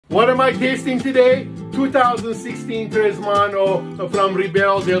What am I tasting today? 2016 TR3SMANO from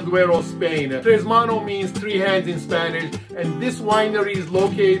Ribera del Duero, Spain. TR3SMANO means three hands in Spanish, and this winery is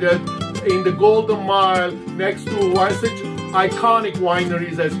located in the Golden Mile next to such iconic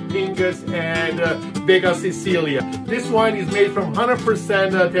wineries as Pingus and Vega Sicilia. This wine is made from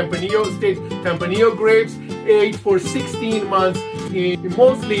 100% Tempranillo grapes, aged for 16 months in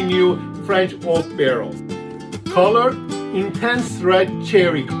mostly new French oak barrels. Color, intense red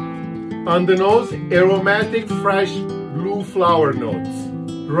cherry. On the nose, aromatic fresh blue flower notes.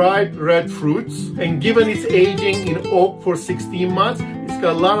 Ripe red fruits, and given its aging in oak for 16 months, it's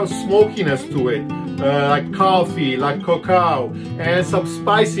got a lot of smokiness to it, like coffee, like cacao, and some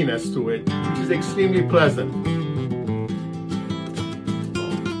spiciness to it, which is extremely pleasant.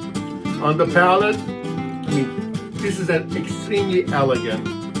 On the palate, this is an extremely elegant,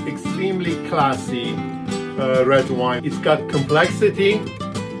 extremely classy red wine. It's got complexity,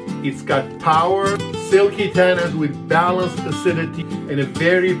 it's got power, silky tannins with balanced acidity, and a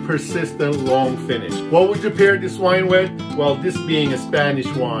very persistent long finish. What would you pair this wine with? Well, this being a Spanish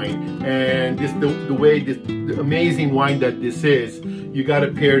wine, and the amazing wine that this is, you gotta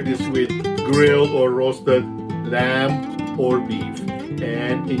pair this with grilled or roasted lamb or beef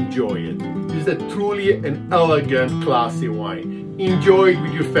and enjoy it. This is a truly an elegant, classy wine. Enjoy it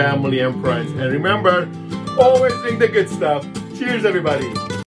with your family and friends. And remember, always drink the good stuff. Cheers, everybody.